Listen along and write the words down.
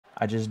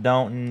I just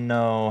don't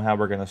know how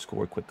we're going to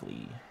score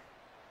quickly.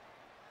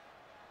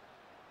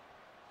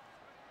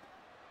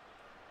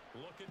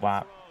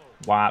 Wop.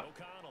 Wop.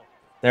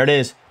 There it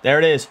is. There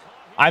it is.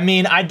 I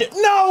mean,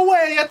 no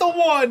way at the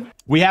one.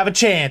 We have a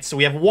chance.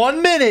 We have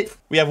 1 minute.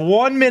 We have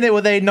 1 minute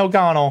with Aidan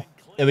O'Connell.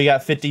 And we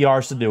got 50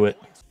 yards to do it.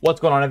 What's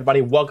going on,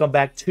 everybody? Welcome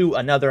back to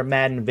another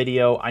Madden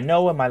video. I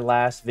know in my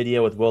last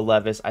video with Will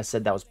Levis, I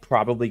said that was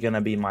probably going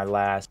to be my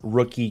last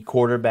rookie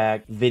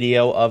quarterback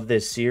video of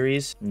this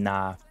series.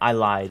 Nah, I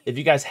lied. If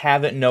you guys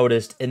haven't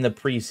noticed in the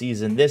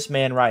preseason, this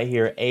man right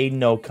here,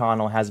 Aidan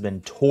O'Connell, has been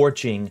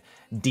torching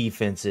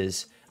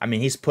defenses. I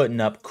mean, he's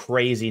putting up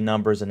crazy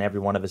numbers in every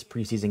one of his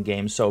preseason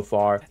games so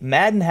far.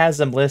 Madden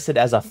has him listed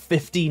as a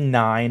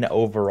 59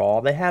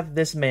 overall. They have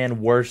this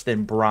man worse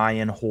than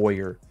Brian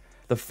Hoyer,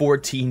 the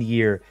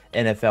 14-year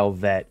NFL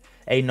vet.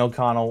 Aidan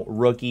O'Connell,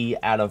 rookie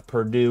out of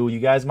Purdue. You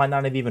guys might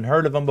not have even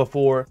heard of him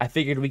before. I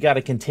figured we got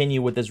to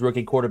continue with this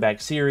rookie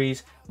quarterback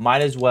series.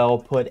 Might as well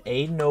put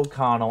Aidan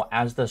O'Connell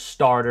as the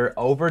starter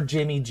over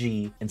Jimmy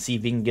G and see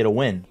if he can get a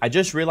win. I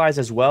just realized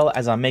as well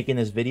as I'm making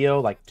this video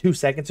like 2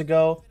 seconds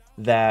ago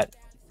that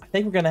I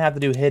think we're going to have to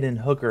do hidden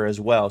hooker as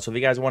well. So if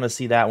you guys want to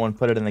see that one,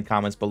 put it in the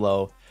comments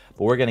below.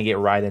 But we're going to get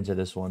right into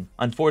this one.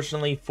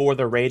 Unfortunately for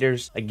the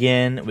Raiders,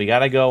 again, we got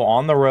to go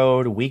on the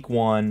road week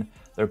 1.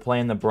 They're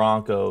playing the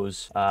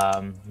Broncos.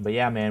 But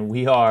yeah, man,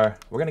 we're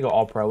going to go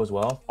all pro as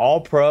well.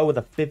 All pro with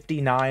a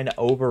 59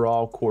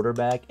 overall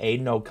quarterback,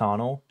 Aidan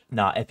O'Connell.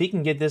 Nah, if he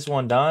can get this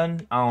one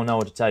done, I don't know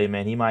what to tell you,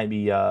 man. He might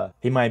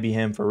be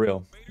him for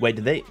real. Wait,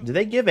 did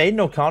they give Aidan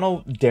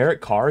O'Connell Derek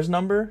Carr's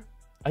number?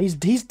 He's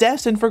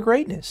destined for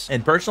greatness.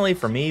 And personally,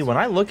 for me, when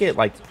I look at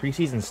like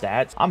preseason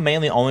stats, I'm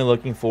mainly only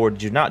looking for,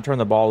 did you not turn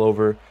the ball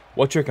over?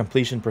 What's your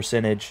completion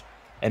percentage?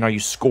 And are you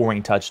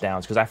scoring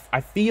touchdowns? Because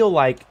I feel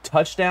like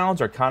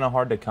touchdowns are kind of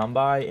hard to come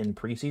by in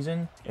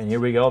preseason. And here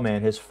we go,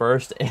 man. His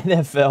first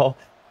NFL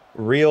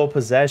real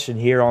possession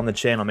here on the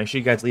channel. Make sure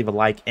you guys leave a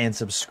like and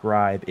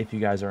subscribe if you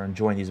guys are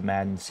enjoying these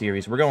Madden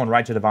series. We're going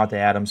right to Davante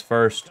Adams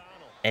first.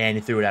 And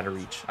he threw it out of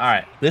reach. All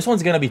right. This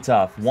one's going to be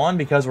tough. One,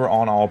 because we're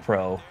on all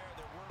pro.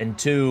 And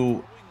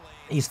two,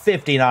 he's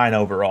 59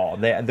 overall.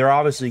 They're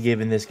obviously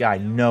giving this guy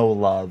no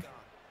love.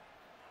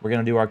 We're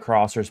going to do our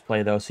crossers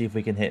play, though. See if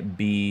we can hit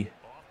B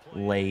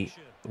late,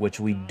 which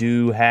we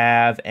do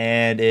have.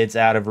 And it's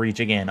out of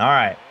reach again. All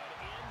right.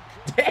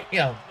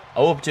 Damn.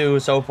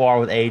 0-2 so far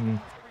with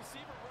Aidan.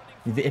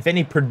 If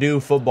any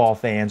Purdue football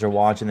fans are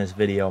watching this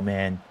video,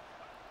 man,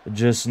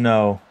 just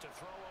know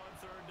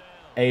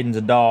Aidan's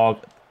a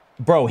dog.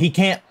 Bro, he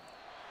can't.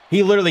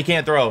 He literally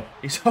can't throw.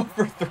 He's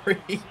over 3.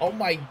 Oh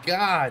my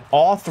God.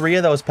 All 3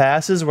 of those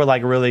passes were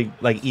like really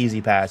like easy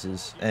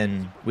passes.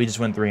 And we just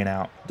went 3 and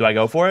out. Do I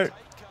go for it?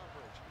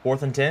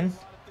 4th and 10?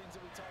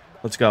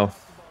 Let's go.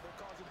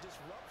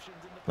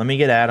 Let me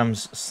get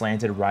Adams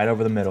slanted right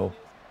over the middle.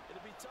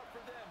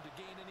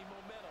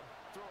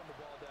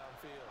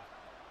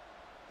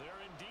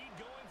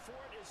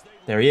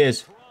 There he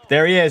is.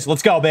 There he is.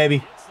 Let's go,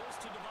 baby.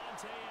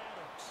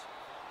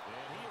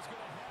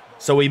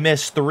 So we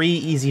missed 3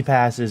 easy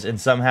passes,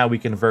 and somehow we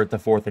convert the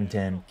 4th and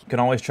 10. You can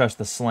always trust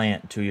the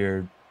slant to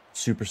your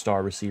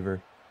superstar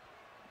receiver.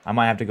 I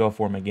might have to go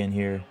for him again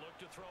here.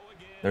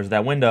 There's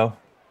that window.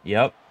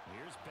 Yep.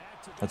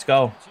 Let's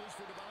go.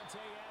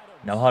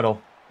 No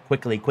huddle.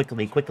 Quickly,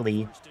 quickly,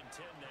 quickly.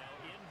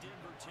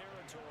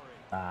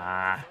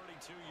 I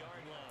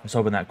was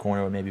hoping that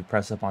corner would maybe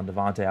press up on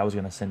Davante. I was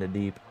going to send it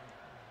deep.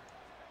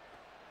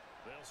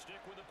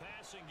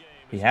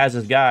 He has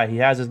his guy. He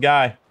has his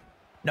guy.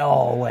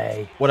 No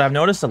way. What I've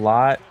noticed a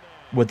lot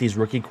with these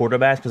rookie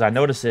quarterbacks, because I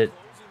notice it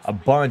a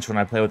bunch when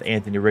I play with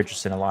Anthony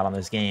Richardson a lot on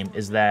this game,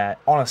 is that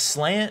on a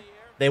slant,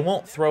 they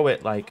won't throw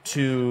it like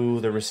to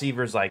the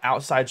receiver's like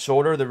outside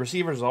shoulder. The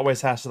receivers always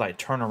has to like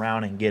turn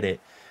around and get it.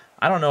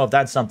 I don't know if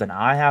that's something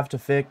I have to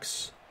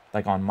fix,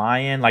 like on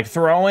my end, like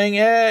throwing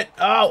it.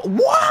 Oh,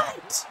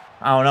 what?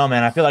 I don't know,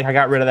 man. I feel like I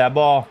got rid of that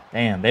ball.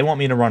 Damn, they want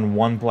me to run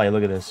one play.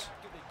 Look at this.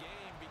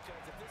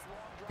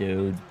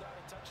 Dude.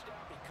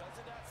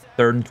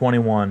 3rd and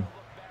 21.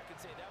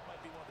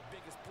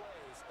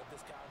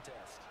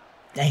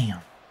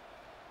 Damn.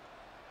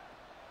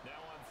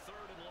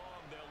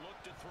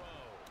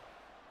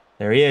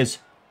 There he is.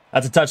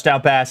 That's a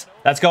touchdown pass.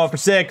 That's going for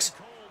 6.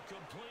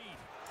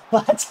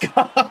 Let's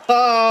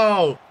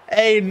go.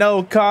 Aidan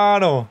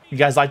O'Connell. You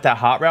guys like that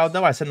hot route,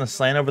 though? I sent the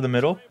slant over the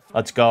middle.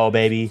 Let's go,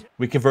 baby.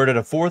 We converted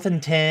a 4th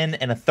and 10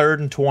 and a 3rd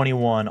and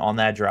 21 on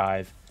that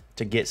drive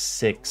to get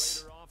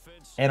 6.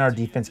 And our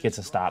defense gets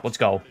a stop. Let's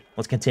go.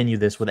 Let's continue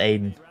this with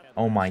Aidan.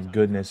 Oh, my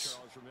goodness.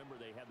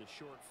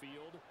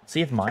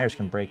 See if Myers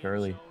can break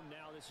early.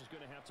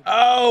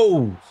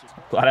 Oh!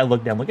 Glad I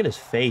looked down. Look at his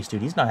face,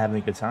 dude. He's not having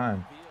a good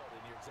time.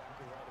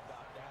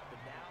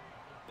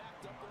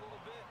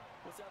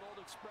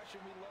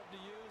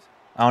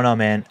 I don't know,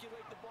 man.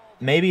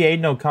 Maybe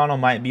Aidan O'Connell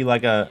might be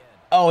like a...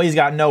 Oh, he's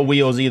got no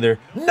wheels either.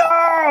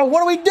 No!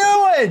 What are we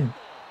doing?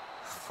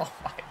 Oh,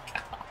 my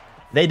God.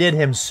 They did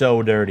him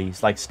so dirty,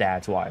 like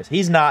stats-wise.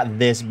 He's not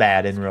this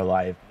bad in real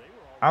life.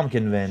 I'm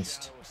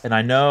convinced. And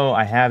I know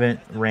I haven't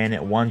ran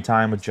it one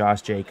time with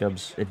Josh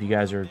Jacobs. If you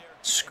guys are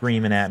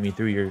screaming at me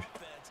through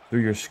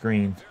your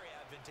screen.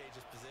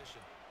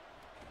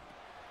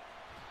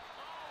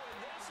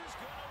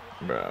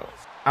 Bro.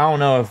 I don't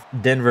know if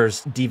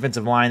Denver's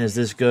defensive line is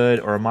this good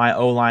or my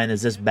O-line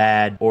is this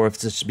bad or if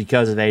it's just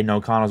because of Aiden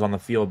O'Connell's on the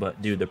field.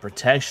 But, dude, the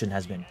protection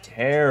has been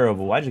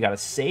terrible. I just got a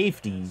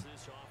safety.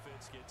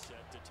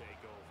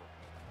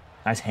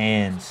 Nice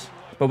hands.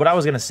 But what I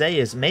was going to say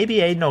is maybe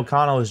Aiden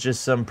O'Connell is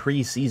just some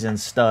preseason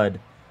stud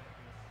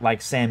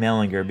like Sam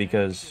Ehlinger,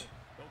 because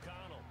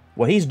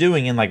what he's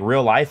doing in, like,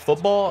 real-life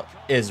football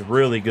is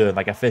really good,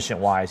 like,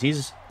 efficient-wise.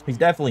 He's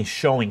definitely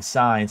showing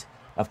signs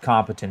of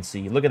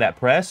competency. Look at that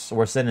press.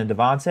 We're sending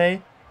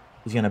Devontae.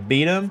 He's going to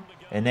beat him.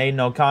 And Aiden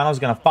O'Connell's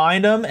going to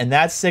find him. And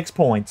that's 6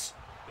 points.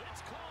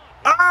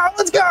 Ah,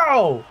 let's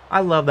go!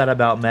 I love that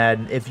about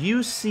Madden. If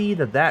you see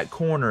that that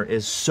corner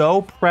is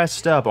so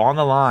pressed up on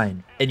the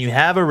line and you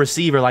have a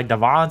receiver like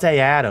Devontae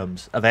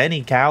Adams of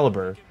any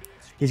caliber,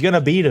 he's going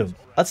to beat him.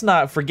 Let's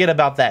not forget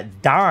about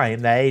that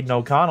dime that Aiden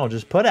O'Connell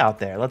just put out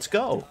there. Let's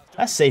go.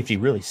 That safety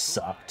really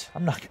sucked.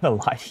 I'm not going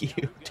to lie to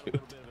you,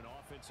 dude.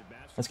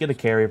 Let's get a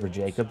carry for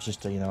Jacobs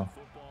just to, you know,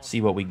 see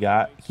what we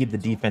got. Keep the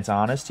defense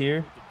honest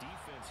here.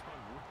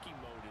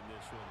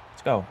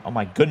 Let's go. Oh,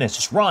 my goodness.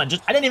 Just run.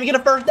 I didn't even get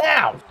a first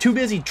down. Too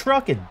busy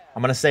trucking.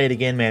 I'm going to say it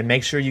again, man.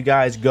 Make sure you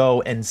guys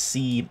go and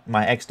see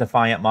my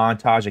X-Defiant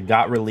montage. It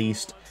got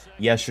released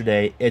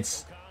yesterday.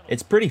 It's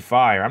pretty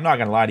fire. I'm not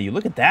going to lie to you.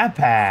 Look at that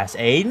pass,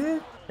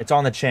 Aiden. It's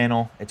on the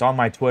channel. It's on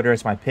my Twitter.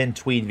 It's my pinned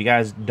tweet. If you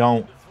guys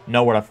don't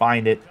know where to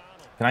find it,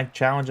 can I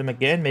challenge him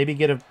again? Maybe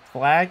get a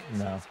flag?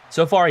 No.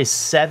 So far, he's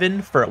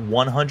 7 for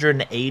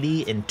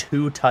 180 and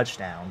 2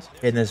 touchdowns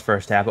in this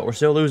first half, but we're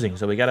still losing,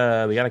 so we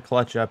gotta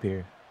clutch up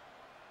here.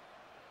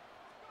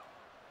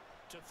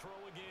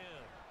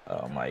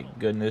 Oh my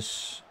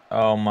goodness.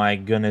 Oh my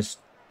goodness.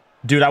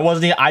 Dude,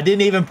 I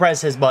didn't even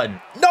press his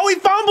button. No, he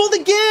fumbled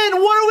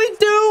again. What are we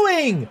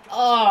doing?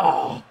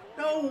 Oh,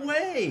 no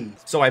way.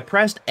 So I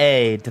pressed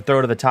A to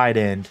throw to the tight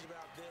end.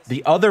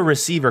 The other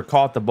receiver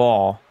caught the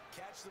ball.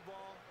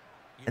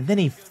 And then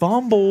he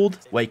fumbled.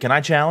 Wait, can I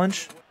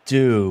challenge?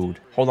 Dude,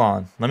 hold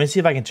on. Let me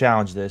see if I can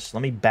challenge this.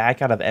 Let me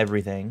back out of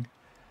everything.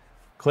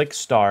 Click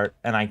start,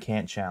 and I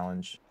can't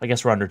challenge. I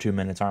guess we're under 2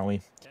 minutes, aren't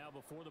we?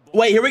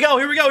 Wait, here we go,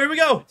 here we go, here we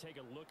go.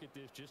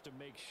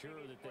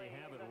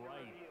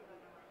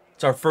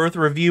 It's our first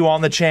review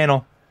on the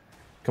channel.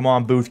 Come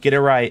on, Booth, get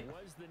it right.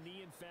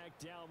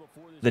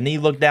 The knee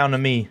looked down to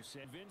me.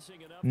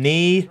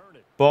 Knee,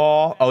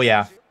 ball. Oh,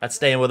 yeah. That's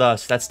staying with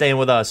us. That's staying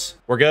with us.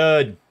 We're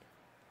good.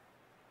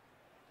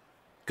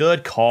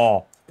 Good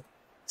call.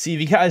 See,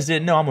 if you guys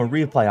didn't know, I'm a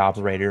replay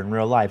operator in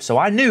real life, so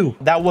I knew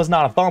that was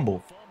not a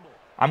fumble.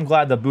 I'm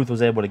glad the Booth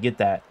was able to get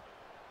that.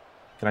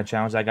 Can I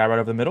challenge that guy right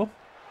over the middle?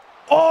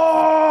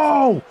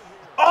 Oh!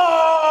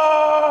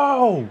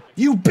 Oh!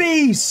 You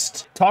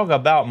beast! Talk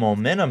about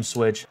momentum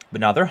switch.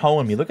 But now they're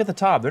hoeing me. Look at the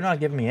top. They're not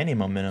giving me any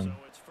momentum.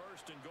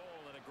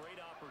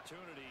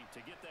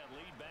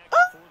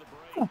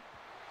 Oh.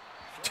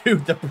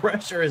 Dude, the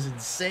pressure is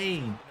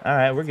insane. All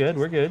right, we're good.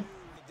 We're good.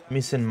 Let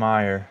me send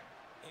Meyer.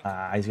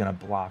 He's going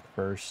to block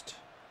first.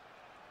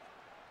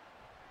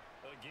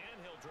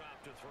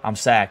 I'm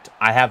sacked.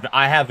 I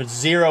have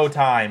 0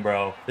 time,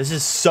 bro. This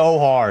is so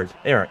hard.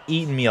 They are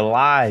eating me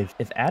alive.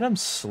 If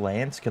Adams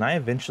slants, can I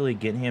eventually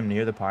get him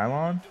near the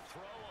pylon?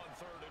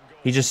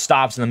 He just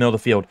stops in the middle of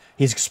the field.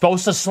 He's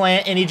supposed to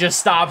slant, and he just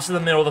stops in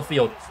the middle of the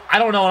field. I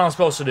don't know what I'm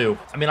supposed to do.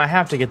 I mean, I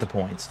have to get the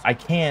points. I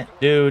can't,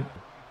 dude.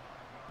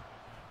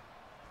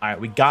 All right,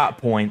 we got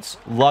points.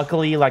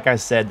 Luckily, like I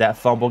said, that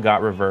fumble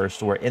got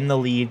reversed. We're in the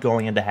lead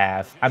going into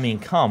half. I mean,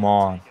 come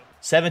on.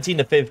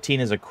 17-15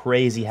 is a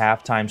crazy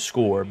halftime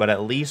score, but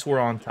at least we're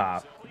on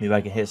top. Maybe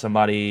I can hit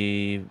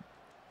somebody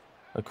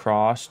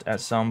across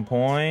at some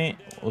point.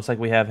 Looks like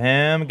we have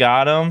him.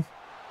 Got him.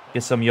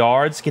 Get some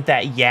yards. Get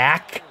that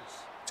yak.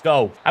 Let's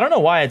go. I don't know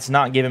why it's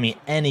not giving me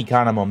any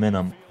kind of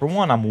momentum. For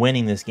one, I'm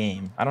winning this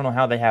game. I don't know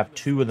how they have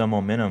 2 of the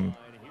momentum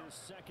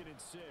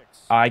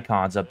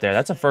icons up there.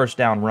 That's a first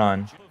down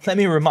run. Let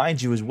me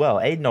remind you as well,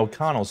 Aiden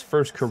O'Connell's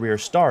first career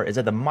start is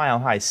at the Mile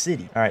High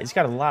City. All right, he's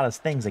got a lot of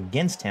things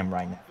against him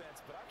right now.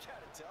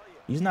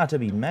 He's not to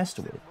be messed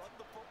with.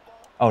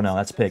 Oh, no,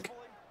 that's a pick.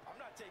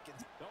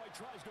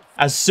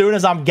 As soon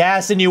as I'm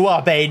gassing you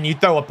up, Aiden, you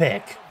throw a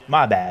pick.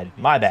 My bad.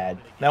 My bad.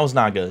 That was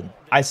not good.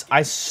 I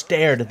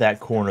stared at that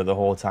corner the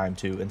whole time,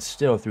 too, and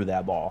still threw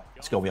that ball.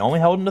 Let's go. We only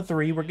held him to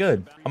 3. We're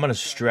good. I'm going to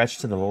stretch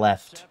to the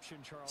left.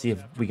 See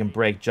if we can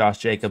break Josh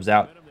Jacobs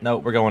out. No,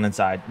 we're going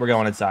inside. We're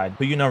going inside.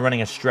 Who you know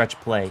running a stretch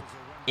play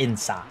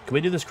inside. Can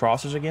we do this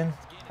crossers again?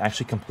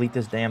 Actually complete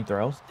this damn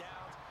throw?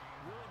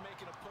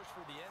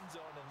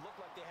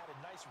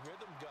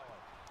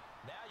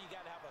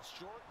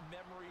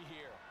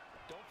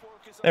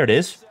 There it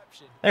is.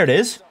 There it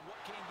is.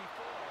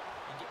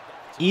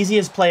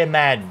 Easiest play in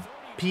Madden.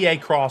 PA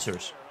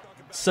crossers.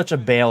 Such a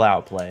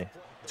bailout play.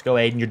 Let's go,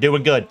 Aiden. You're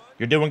doing good.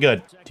 You're doing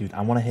good. Dude,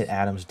 I want to hit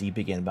Adams deep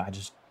again, but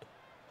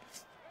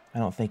I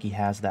don't think he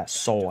has that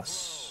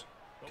sauce.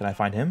 Can I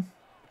find him?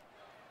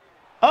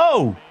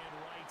 Oh!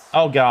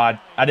 Oh, God.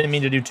 I didn't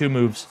mean to do 2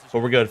 moves,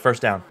 but we're good.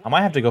 First down. I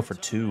might have to go for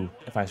 2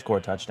 if I score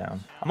a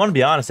touchdown. I'm going to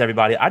be honest,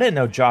 everybody. I didn't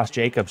know Josh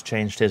Jacobs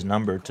changed his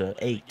number to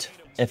 8.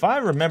 If I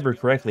remember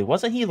correctly,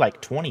 wasn't he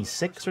like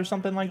 26 or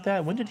something like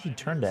that? When did he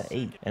turn to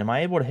 8? And am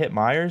I able to hit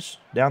Myers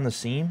down the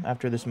seam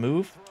after this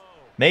move?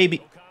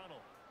 Maybe.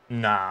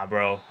 Nah,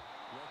 bro.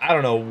 I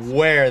don't know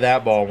where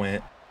that ball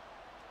went.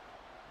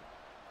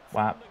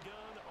 Wow.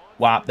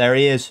 Wow, there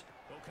he is.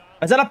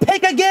 Is that a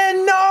pick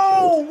again?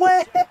 No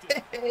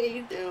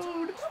way,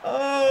 dude.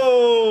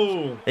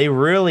 Oh. They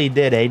really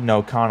did Aiden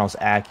O'Connell's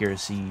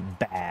accuracy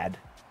bad.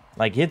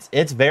 Like,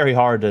 it's very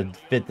hard to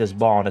fit this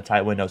ball into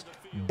tight windows.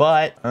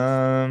 But,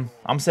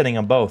 I'm sitting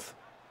them both.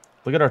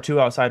 Look at our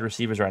 2 outside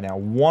receivers right now.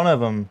 One of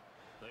them.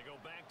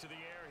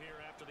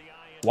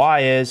 Why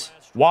is.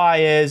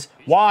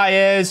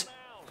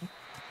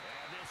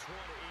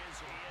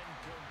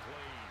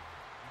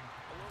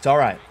 It's all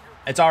right.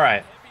 It's all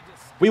right.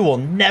 We will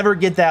never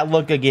get that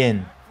look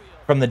again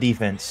from the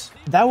defense.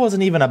 That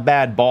wasn't even a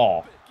bad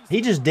ball. He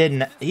just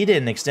didn't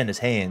extend his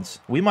hands.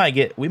 We might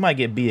get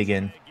B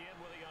again.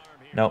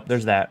 Nope,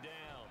 there's that.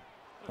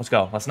 Let's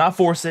go. Let's not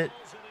force it.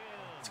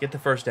 Let's get the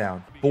first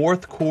down.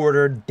 4th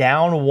quarter,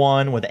 down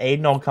 1 with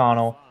Aiden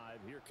O'Connell.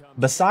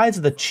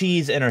 Besides the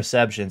cheese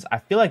interceptions, I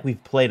feel like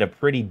we've played a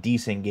pretty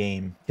decent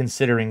game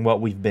considering what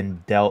we've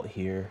been dealt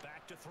here.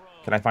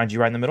 Can I find you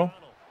right in the middle?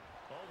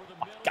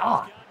 Oh,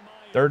 God.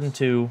 3rd and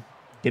 2.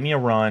 Give me a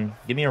run.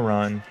 Give me a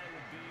run.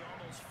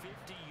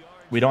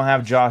 We don't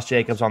have Josh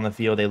Jacobs on the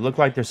field. They look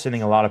like they're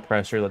sending a lot of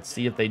pressure. Let's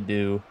see if they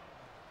do.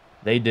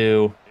 They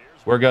do.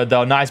 We're good,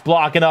 though. Nice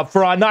blocking up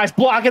front. Nice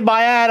blocking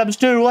by Adams,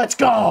 too. Let's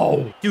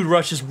go. Dude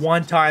rushes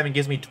 1 time and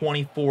gives me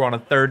 24 on a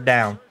 3rd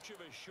down.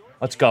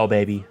 Let's go,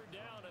 baby.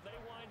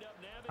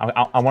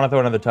 I want to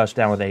throw another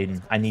touchdown with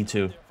Aiden. I need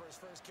to.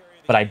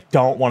 But I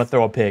don't want to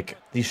throw a pick.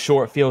 These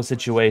short field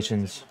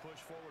situations.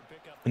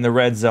 In the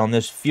red zone,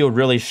 this field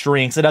really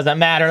shrinks. It doesn't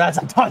matter. That's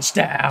a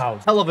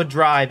touchdown. Hell of a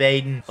drive,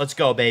 Aiden. Let's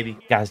go, baby.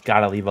 Guys,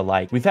 gotta leave a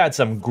like. We've had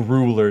some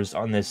gruelers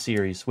on this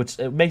series, which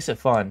it makes it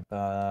fun.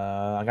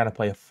 I gotta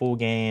play a full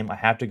game. I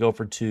have to go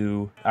for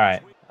 2. All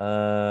right.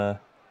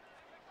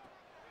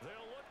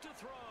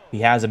 He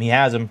has him. He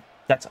has him.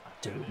 That's...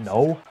 Dude,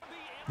 no.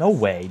 No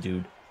way,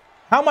 dude.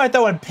 How am I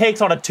throwing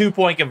picks on a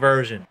 2-point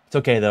conversion? It's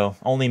okay, though.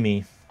 Only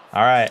me.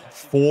 All right.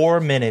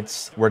 4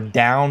 minutes. We're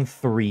down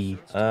 3.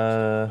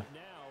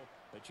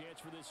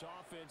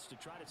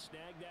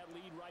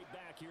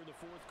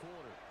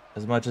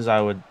 As much as I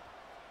would...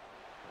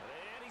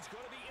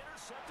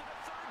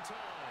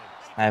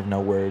 I have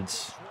no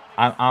words.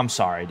 I'm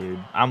sorry,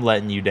 dude. I'm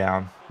letting you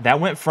down. That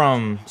went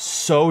from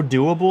so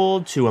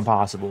doable to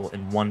impossible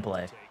in 1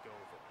 play.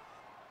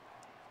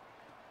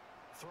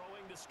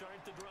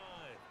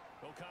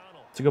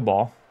 It's a good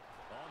ball.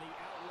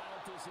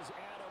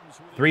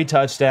 3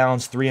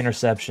 touchdowns, 3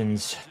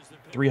 interceptions,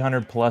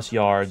 300-plus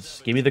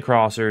yards. Give me the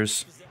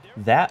crossers.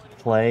 That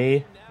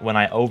play, when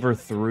I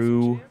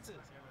overthrew...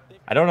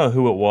 I don't know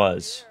who it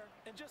was.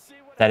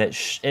 That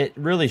it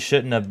really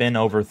shouldn't have been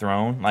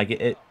overthrown. Like,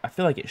 I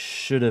feel like it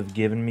should have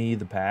given me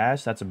the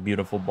pass. That's a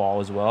beautiful ball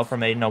as well from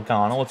Aiden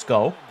O'Connell. Let's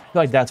go. I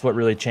feel like that's what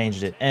really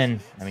changed it.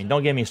 And, I mean,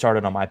 don't get me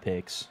started on my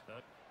picks.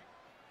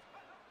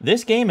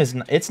 This game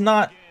it's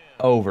not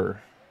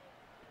over.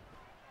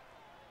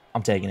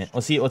 I'm taking it.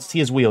 Let's see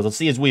his wheels. Let's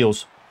see his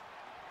wheels.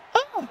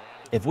 Oh.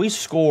 If we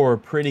score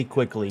pretty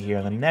quickly here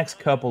in the next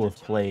couple of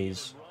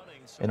plays,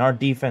 and our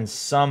defense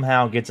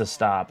somehow gets a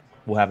stop,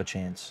 we'll have a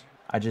chance.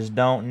 I just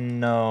don't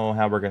know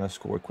how we're going to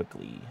score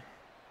quickly.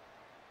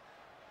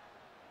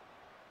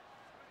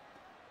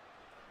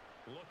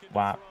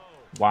 Whop.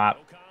 Whop.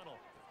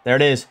 There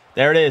it is.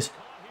 There it is.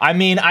 I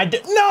mean,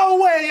 no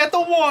way at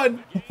the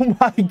 1. Oh,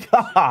 my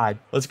God.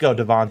 Let's go,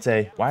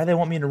 Devontae. Why do they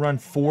want me to run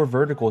 4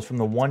 verticals from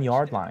the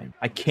 1-yard line?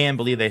 I can't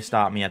believe they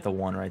stopped me at the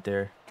 1 right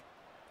there.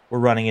 We're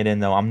running it in,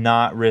 though. I'm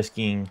not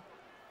risking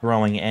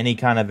throwing any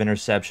kind of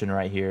interception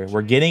right here.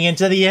 We're getting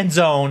into the end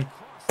zone.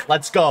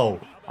 Let's go.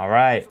 All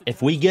right.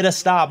 If we get a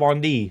stop on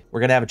D, we're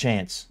going to have a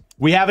chance.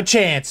 We have a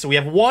chance. We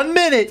have 1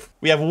 minute.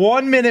 We have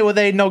 1 minute with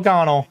Aiden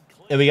O'Connell,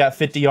 and we got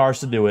 50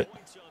 yards to do it.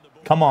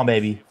 Come on,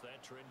 baby.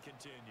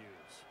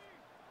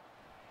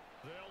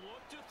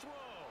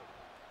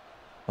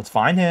 Let's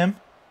find him.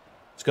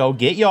 Let's go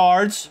get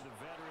yards.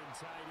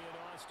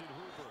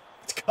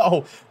 Let's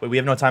go. Wait, we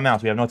have no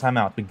timeouts. We have no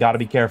timeouts. We got to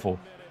be careful.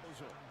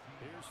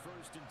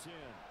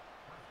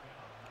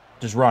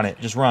 Just run it.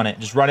 Just run it.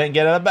 Just run it and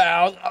get it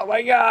about. Oh,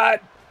 my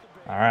God.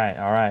 All right.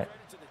 All right.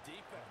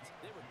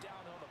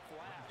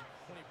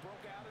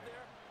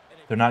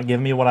 They're not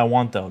giving me what I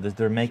want, though.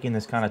 They're making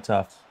this kind of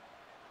tough.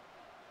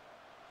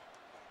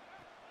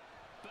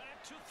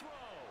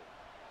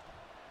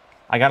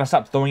 I got to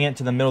stop throwing it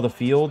to the middle of the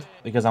field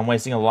because I'm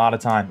wasting a lot of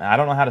time. I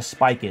don't know how to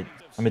spike it.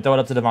 Let me throw it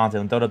up to Devontae.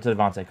 Let me throw it up to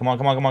Devontae. Come on,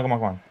 come on, come on, come on,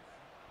 come on.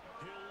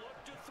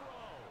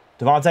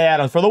 Devontae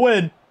Adams for the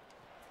win.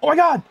 Oh, my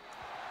God.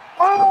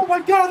 Oh, my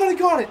God. I thought he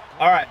caught it.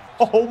 All right.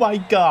 Oh, my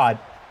God.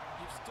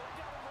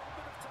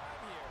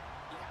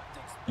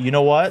 You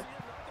know what?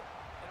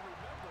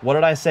 What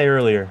did I say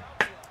earlier?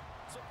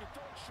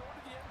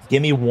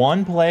 Give me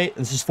one play.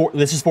 This is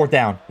fourth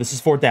down. This is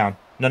fourth down.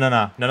 No, no,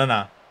 no. No, no,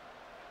 no.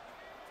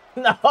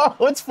 No,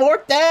 it's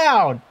fourth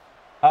down.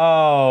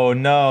 Oh,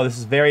 no. This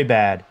is very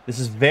bad. This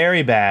is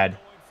very bad.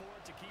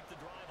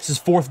 This is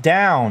fourth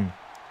down.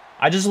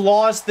 I just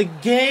lost the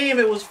game.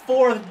 It was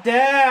fourth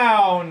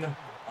down.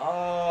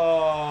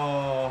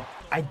 Oh.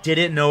 I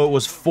didn't know it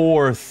was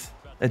fourth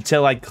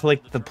until I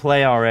clicked the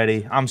play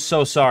already. I'm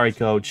so sorry,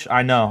 coach.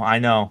 I know. I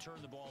know.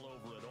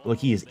 Look,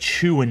 he is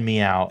chewing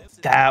me out.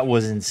 That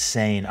was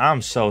insane.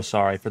 I'm so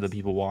sorry for the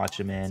people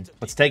watching, man.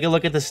 Let's take a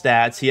look at the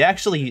stats. He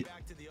actually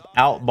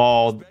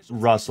outballed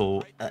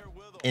Russell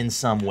in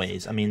some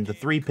ways. I mean, the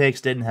 3 picks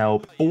didn't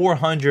help.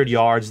 400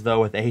 yards,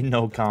 though, with Aidan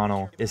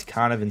O'Connell is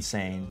kind of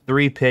insane.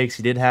 3 picks.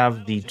 He did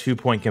have the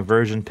 2-point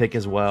conversion pick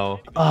as well.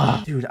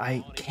 Ugh, dude,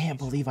 I can't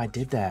believe I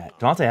did that.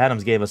 Davante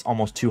Adams gave us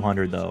almost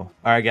 200, though. All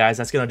right, guys,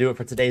 that's going to do it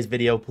for today's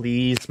video.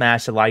 Please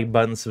smash the like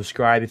button,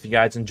 subscribe if you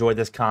guys enjoyed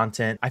this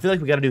content. I feel like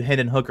we got to do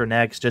Hendon Hooker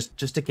next,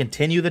 just to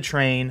continue the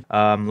train.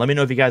 Let me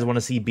know if you guys want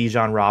to see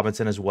Bijan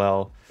Robinson as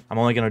well. I'm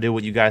only going to do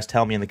what you guys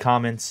tell me in the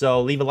comments.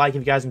 So leave a like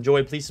if you guys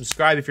enjoyed. Please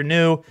subscribe if you're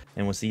new,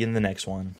 and we'll see you in the next one.